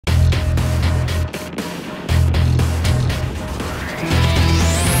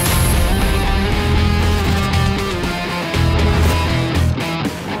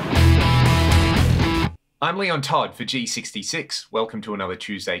I'm Leon Todd for G66. Welcome to another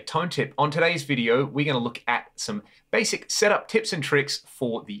Tuesday Tone Tip. On today's video, we're going to look at some basic setup tips and tricks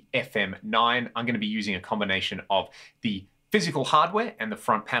for the FM9. I'm going to be using a combination of the physical hardware and the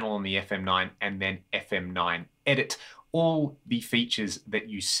front panel on the FM9 and then FM9 Edit. All the features that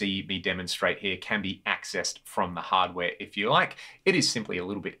you see me demonstrate here can be accessed from the hardware if you like. It is simply a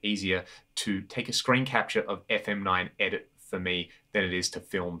little bit easier to take a screen capture of FM9 Edit for me than it is to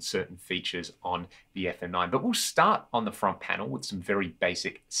film certain features on the FM9. But we'll start on the front panel with some very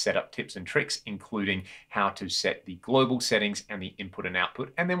basic setup tips and tricks, including how to set the global settings and the input and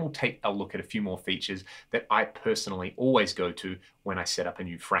output. And then we'll take a look at a few more features that I personally always go to when I set up a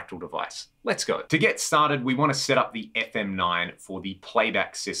new fractal device. Let's go. To get started, we want to set up the FM9 for the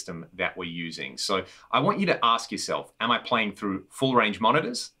playback system that we're using. So I want you to ask yourself, am I playing through full range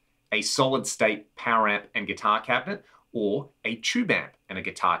monitors, a solid state power amp and guitar cabinet, or a tube amp and a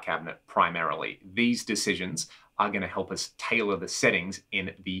guitar cabinet primarily? These decisions are going to help us tailor the settings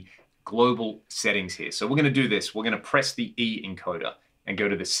in the global settings here. So we're going to do this. We're going to press the E encoder and go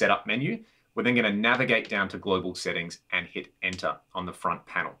to the setup menu. We're then going to navigate down to global settings and hit enter on the front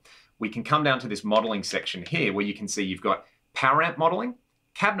panel. We can come down to this modeling section here where you can see you've got power amp modeling,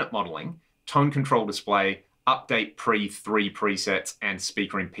 cabinet modeling, tone control display, update pre-3 presets, and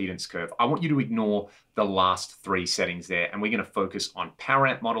speaker impedance curve. I want you to ignore the last 3 settings there, and we're going to focus on power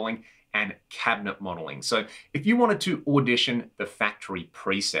amp modeling and cabinet modeling. So if you wanted to audition the factory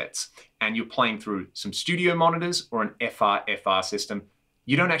presets and you're playing through some studio monitors or an FR system,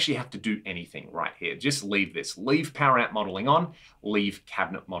 you don't actually have to do anything right here. Just leave this. Leave power amp modeling on, leave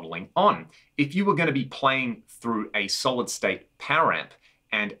cabinet modeling on. If you were going to be playing through a solid state power amp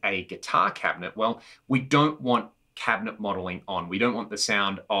and a guitar cabinet, well, we don't want cabinet modeling on. We don't want the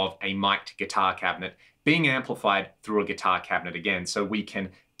sound of a mic'd guitar cabinet being amplified through a guitar cabinet again, so we can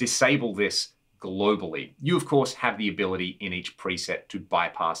disable this globally. You, of course, have the ability in each preset to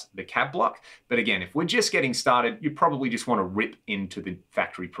bypass the cab block, but again, if we're just getting started, you probably just want to rip into the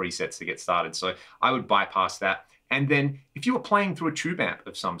factory presets to get started, so I would bypass that. And then if you were playing through a tube amp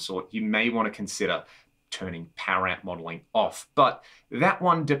of some sort, you may want to consider turning power amp modeling off, but that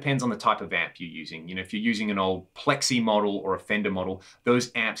one depends on the type of amp you're using. You know, if you're using an old Plexi model or a Fender model,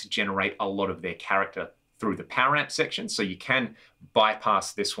 those amps generate a lot of their character through the power amp section, so you can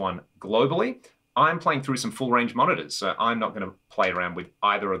bypass this one globally. I'm playing through some full range monitors, so I'm not going to play around with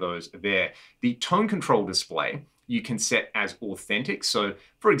either of those there. The tone control display you can set as authentic. So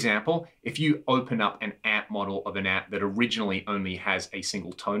for example, if you open up an amp model of an amp that originally only has a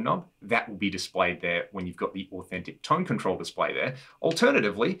single tone knob, that will be displayed there when you've got the authentic tone control display there.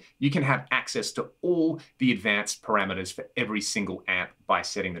 Alternatively, you can have access to all the advanced parameters for every single amp by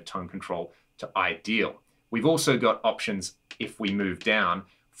setting the tone control to ideal. We've also got options if we move down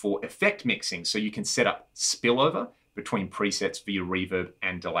for effect mixing. So you can set up spillover between presets via reverb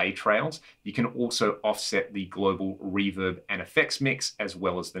and delay trails. You can also offset the global reverb and effects mix as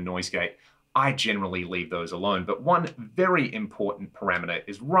well as the noise gate. I generally leave those alone, but one very important parameter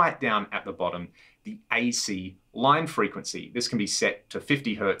is right down at the bottom, the AC line frequency. This can be set to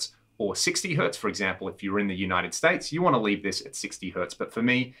 50 Hertz or 60 Hertz. For example, if you're in the United States, you want to leave this at 60 Hertz. But for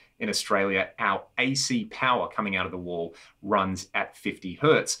me, in Australia, our AC power coming out of the wall runs at 50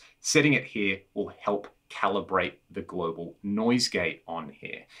 Hertz. Setting it here will help calibrate the global noise gate on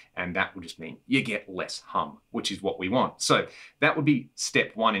here. And that will just mean you get less hum, which is what we want. So that would be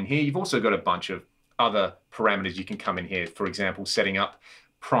step 1 in here. You've also got a bunch of other parameters you can come in here. For example, setting up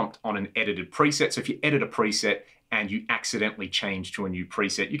prompt on an edited preset. So if you edit a preset and you accidentally change to a new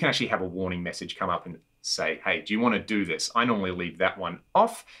preset, you can actually have a warning message come up and say, hey, do you want to do this? I normally leave that one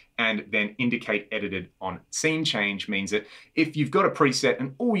off, and then indicate edited on scene change means that if you've got a preset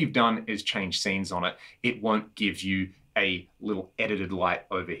and all you've done is change scenes on it, it won't give you a little edited light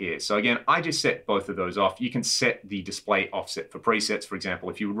over here. So again, I just set both of those off. You can set the display offset for presets. For example,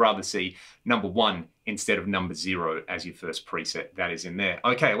 if you would rather see number 1 instead of number 0 as your first preset, that is in there.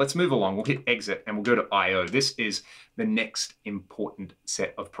 Okay, let's move along. We'll hit exit and we'll go to I/O. This is the next important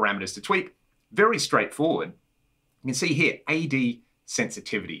set of parameters to tweak. Very straightforward. You can see here, AD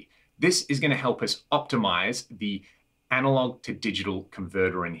sensitivity. This is going to help us optimize the analog to digital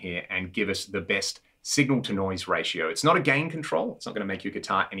converter in here and give us the best signal to noise ratio. It's not a gain control. It's not going to make your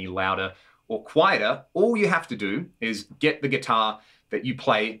guitar any louder or quieter. All you have to do is get the guitar that you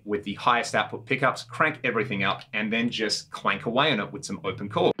play with the highest output pickups, crank everything up, and then just clank away on it with some open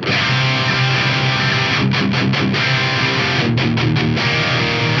chords.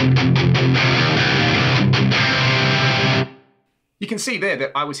 You can see there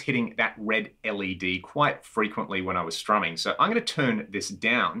that I was hitting that red LED quite frequently when I was strumming. So I'm going to turn this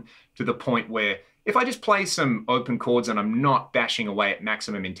down to the point where If I just play some open chords and I'm not bashing away at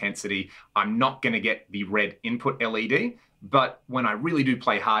maximum intensity, I'm not going to get the red input LED. But when I really do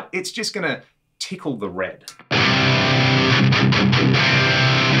play hard, it's just going to tickle the red.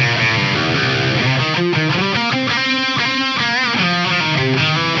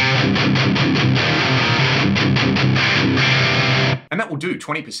 And that will do.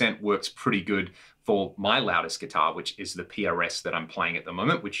 20% works pretty good for my loudest guitar, which is the PRS that I'm playing at the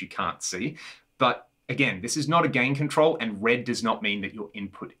moment, which you can't see. But again, this is not a gain control, and red does not mean that your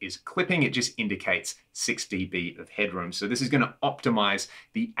input is clipping. It just indicates 6 dB of headroom. So this is going to optimize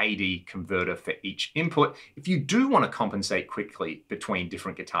the AD converter for each input. If you do want to compensate quickly between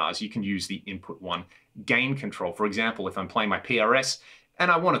different guitars, you can use the input one gain control. For example, if I'm playing my PRS, and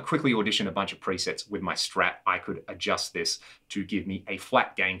I want to quickly audition a bunch of presets with my Strat, I could adjust this to give me a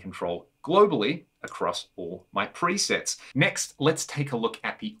flat gain control globally across all my presets. Next, let's take a look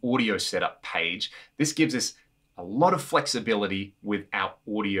at the audio setup page. This gives us a lot of flexibility with our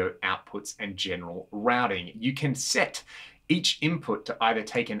audio outputs and general routing. You can set each input to either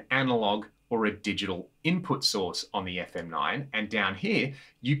take an analog or a digital input source on the FM9. And down here,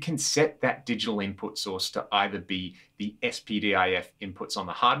 you can set that digital input source to either be the SPDIF inputs on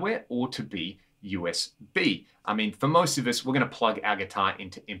the hardware or to be USB. I mean, for most of us, we're going to plug our guitar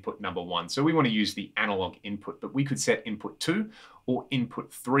into input number 1. So we want to use the analog input, but we could set input 2 or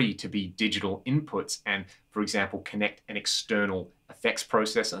input 3 to be digital inputs and, for example, connect an external effects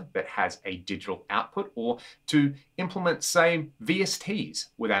processor that has a digital output, or to implement, say, VSTs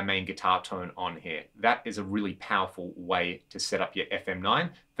with our main guitar tone on here. That is a really powerful way to set up your FM9.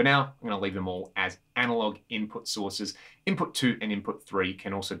 For now, I'm going to leave them all as analog input sources. Input 2 and input 3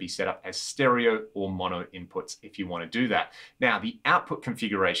 can also be set up as stereo or mono inputs if you want to do that. Now, the output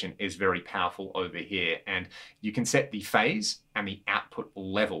configuration is very powerful over here, and you can set the phase and the output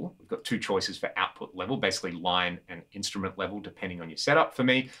level. We've got 2 choices for output level, basically line and instrument level, depending on your setup. For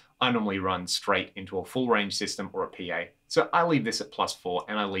me, I normally run straight into a full range system or a PA. So I leave this at +4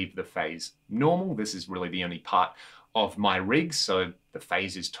 and I leave the phase normal. This is really the only part of my rig, so the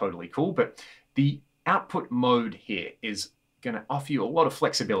phase is totally cool. But the output mode here is going to offer you a lot of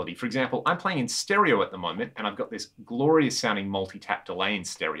flexibility. For example, I'm playing in stereo at the moment, and I've got this glorious sounding multi-tap delay in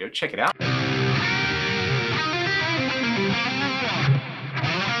stereo. Check it out.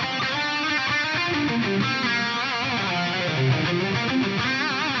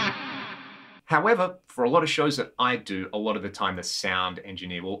 However, for a lot of shows that I do, a lot of the time the sound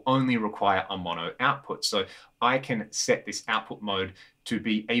engineer will only require a mono output. So I can set this output mode to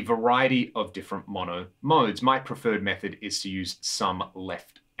be a variety of different mono modes. My preferred method is to use some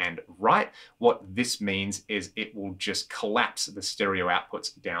left and right. What this means is it will just collapse the stereo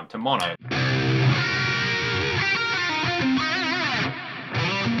outputs down to mono.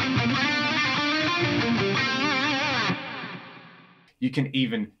 You can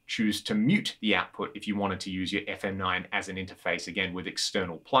even choose to mute the output if you wanted to use your FM9 as an interface, again with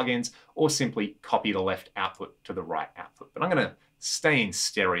external plugins, or simply copy the left output to the right output. But I'm going to stay in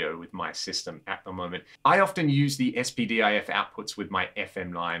stereo with my system at the moment. I often use the SPDIF outputs with my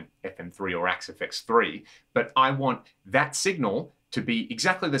FM9, FM3, or AXFX3, but I want that signal to be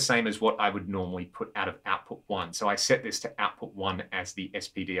exactly the same as what I would normally put out of output 1. So I set this to output 1 as the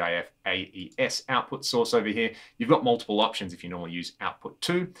SPDIF AES output source over here. You've got multiple options if you normally use output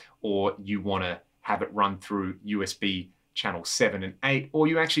 2, or you want to have it run through USB channel 7 and 8, or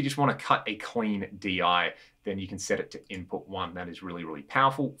you actually just want to cut a clean DI, then you can set it to input 1. That is really, really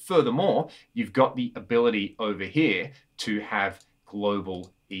powerful. Furthermore, you've got the ability over here to have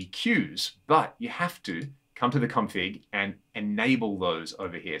global EQs, but you have to come to the config and enable those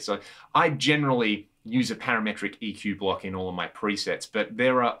over here. So I generally use a parametric EQ block in all of my presets, but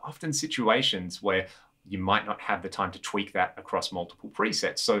there are often situations where you might not have the time to tweak that across multiple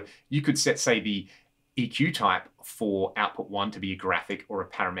presets. So you could set, say, the EQ type for output 1 to be a graphic or a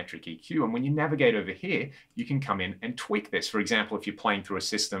parametric EQ. And when you navigate over here, you can come in and tweak this. For example, if you're playing through a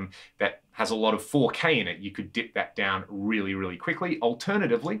system that has a lot of 4K in it, you could dip that down really, really quickly.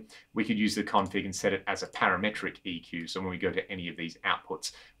 Alternatively, we could use the config and set it as a parametric EQ. So when we go to any of these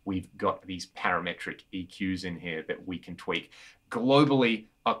outputs, we've got these parametric EQs in here that we can tweak globally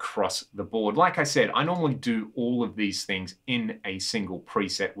across the board. Like I said, I normally do all of these things in a single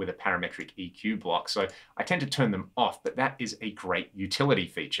preset with a parametric EQ block, so I tend to turn them off, but that is a great utility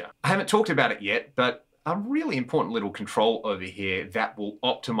feature. I haven't talked about it yet, but a really important little control over here that will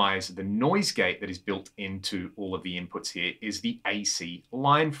optimize the noise gate that is built into all of the inputs here is the AC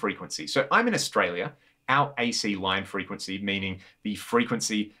line frequency. So I'm in Australia. Our AC line frequency, meaning the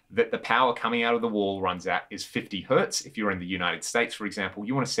frequency that the power coming out of the wall runs at, is 50 Hertz. If you're in the United States, for example,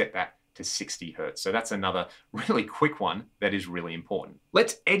 you want to set that to to 60 Hertz. So that's another really quick one that is really important.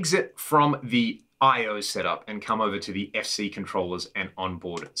 Let's exit from the I/O setup and come over to the FC controllers and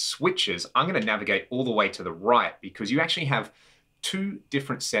onboard switches. I'm going to navigate all the way to the right because you actually have two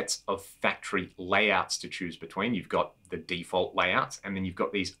different sets of factory layouts to choose between. You've got the default layouts, and then you've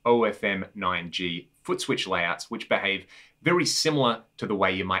got these OFM9G foot switch layouts, which behave very similar to the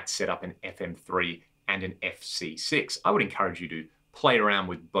way you might set up an FM3 and an FC6. I would encourage you to play around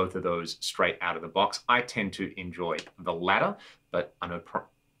with both of those straight out of the box. I tend to enjoy the latter, but I know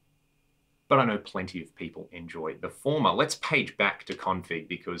plenty of people enjoy the former. Let's page back to config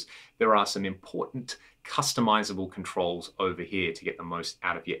because there are some important customizable controls over here to get the most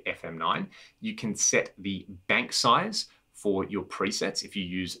out of your FM9. You can set the bank size for your presets if you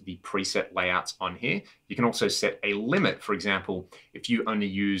use the preset layouts on here. You can also set a limit. For example, if you only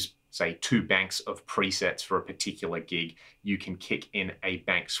use, say, 2 banks of presets for a particular gig, you can kick in a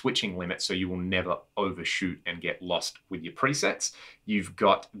bank switching limit so you will never overshoot and get lost with your presets. You've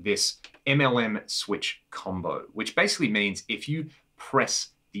got this MLM switch combo, which basically means if you press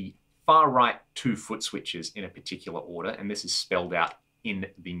the far right 2 foot switches in a particular order, and this is spelled out in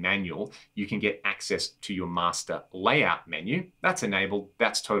the manual, you can get access to your master layout menu. That's enabled,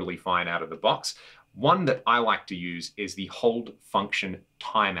 that's totally fine out of the box. One that I like to use is the hold function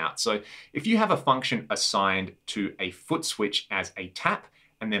timeout. So if you have a function assigned to a foot switch as a tap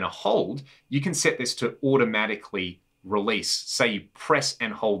and then a hold, you can set this to automatically release. Say you press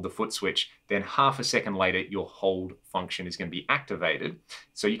and hold the foot switch, then half a second later, your hold function is going to be activated.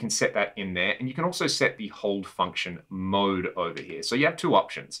 So you can set that in there. And you can also set the hold function mode over here. So you have 2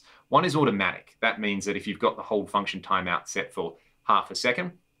 options. One is automatic. That means that if you've got the hold function timeout set for half a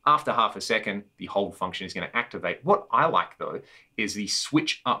second, after half a second, the hold function is going to activate. What I like though is the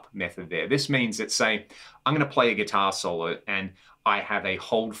switch up method there. This means that, say, I'm going to play a guitar solo and I have a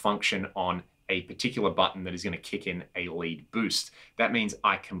hold function on a particular button that is going to kick in a lead boost. That means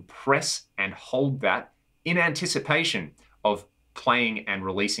I can press and hold that in anticipation of playing and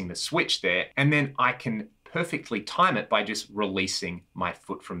releasing the switch there, and then I can perfectly time it by just releasing my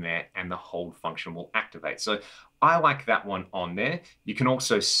foot from there and the hold function will activate. So I like that one on there. You can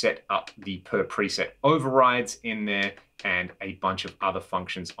also set up the per preset overrides in there and a bunch of other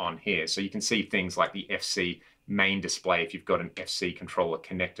functions on here. So you can see things like the FC main display if you've got an FC controller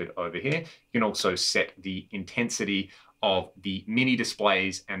connected over here. You can also set the intensity of the mini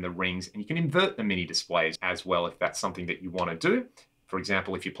displays and the rings, and you can invert the mini displays as well if that's something that you want to do. For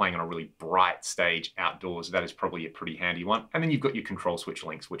example, if you're playing on a really bright stage outdoors, that is probably a pretty handy one. And then you've got your control switch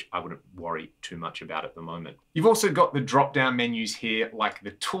links, which I wouldn't worry too much about at the moment. You've also got the drop-down menus here, like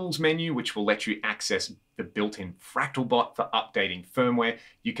the tools menu, which will let you access the built-in Fractal bot for updating firmware.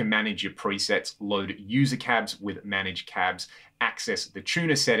 You can manage your presets, load user cabs with manage cabs, access the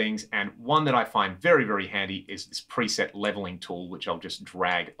tuner settings, and one that I find very, very handy is this preset leveling tool, which I'll just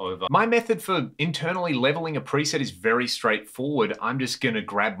drag over. My method for internally leveling a preset is very straightforward. I'm just gonna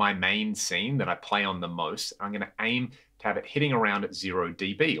grab my main scene that I play on the most. I'm gonna aim to have it hitting around at 0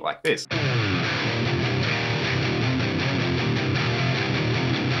 dB like this.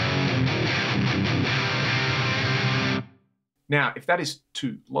 Now, if that is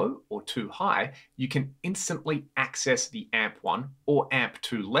too low or too high, you can instantly access the AMP1 or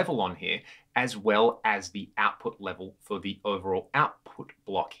AMP2 level on here, as well as the output level for the overall output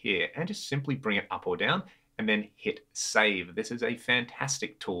block here, and just simply bring it up or down and then hit save. This is a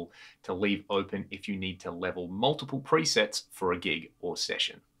fantastic tool to leave open if you need to level multiple presets for a gig or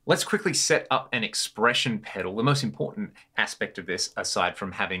session. Let's quickly set up an expression pedal. The most important aspect of this, aside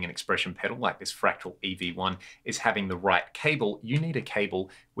from having an expression pedal like this Fractal EV1, is having the right cable. You need a cable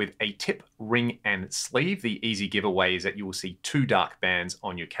with a tip, ring, and sleeve. The easy giveaway is that you will see 2 dark bands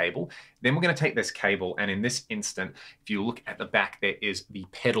on your cable. Then we're going to take this cable, and in this instant, if you look at the back, there is the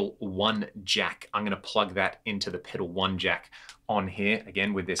pedal 1 jack. I'm going to plug that into the pedal 1 jack on here,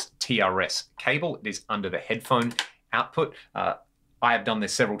 again with this TRS cable. It is under the headphone output. I have done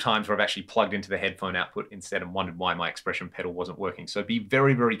this several times where I've actually plugged into the headphone output instead and wondered why my expression pedal wasn't working. So be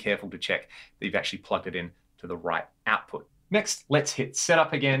very, very careful to check that you've actually plugged it in to the right output. Next, let's hit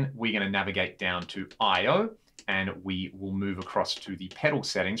setup again. We're going to navigate down to I/O and we will move across to the pedal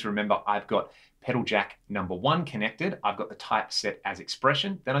settings. Remember, I've got pedal jack number 1 connected. I've got the type set as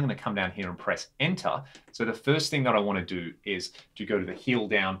expression. Then I'm going to come down here and press enter. So the first thing that I want to do is to go to the heel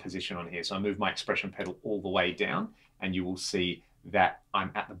down position on here. So I move my expression pedal all the way down and you will see that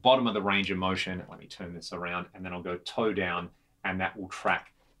I'm at the bottom of the range of motion. Let me turn this around and then I'll go toe down and that will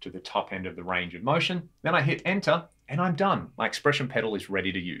track to the top end of the range of motion. Then I hit enter and I'm done. My expression pedal is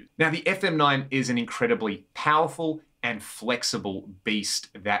ready to use. Now the FM9 is an incredibly powerful and flexible beast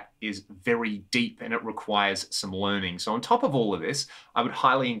that is very deep and it requires some learning. So on top of all of this, I would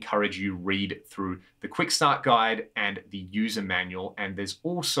highly encourage you read through the quick start guide and the user manual. And there's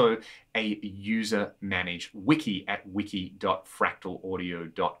also a user managed wiki at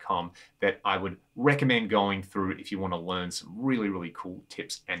wiki.fractalaudio.com that I would recommend going through if you want to learn some really, really cool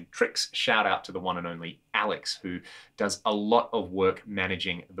tips and tricks. Shout out to the one and only Alex, who does a lot of work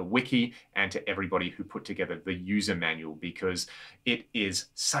managing the wiki, and to everybody who put together the user manual, because it is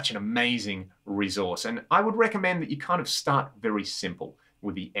such an amazing resource. And I would recommend that you kind of start very simple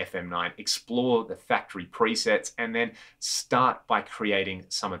with the FM9, explore the factory presets, and then start by creating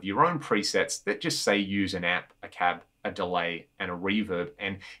some of your own presets that just say use an amp, a cab, a delay, and a reverb,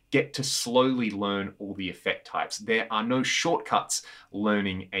 and get to slowly learn all the effect types. There are no shortcuts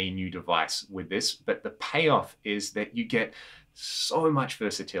learning a new device with this, but the payoff is that you get so much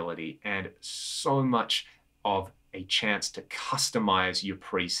versatility and so much of a chance to customize your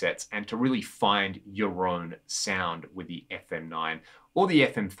presets and to really find your own sound with the FM9 or the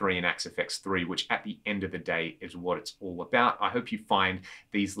FM3 and Axe FX3, which at the end of the day is what it's all about. I hope you find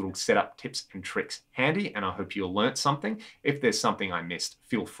these little setup tips and tricks handy, and I hope you learned something. If there's something I missed,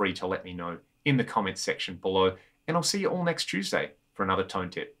 feel free to let me know in the comments section below, and I'll see you all next Tuesday for another tone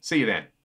tip. See you then.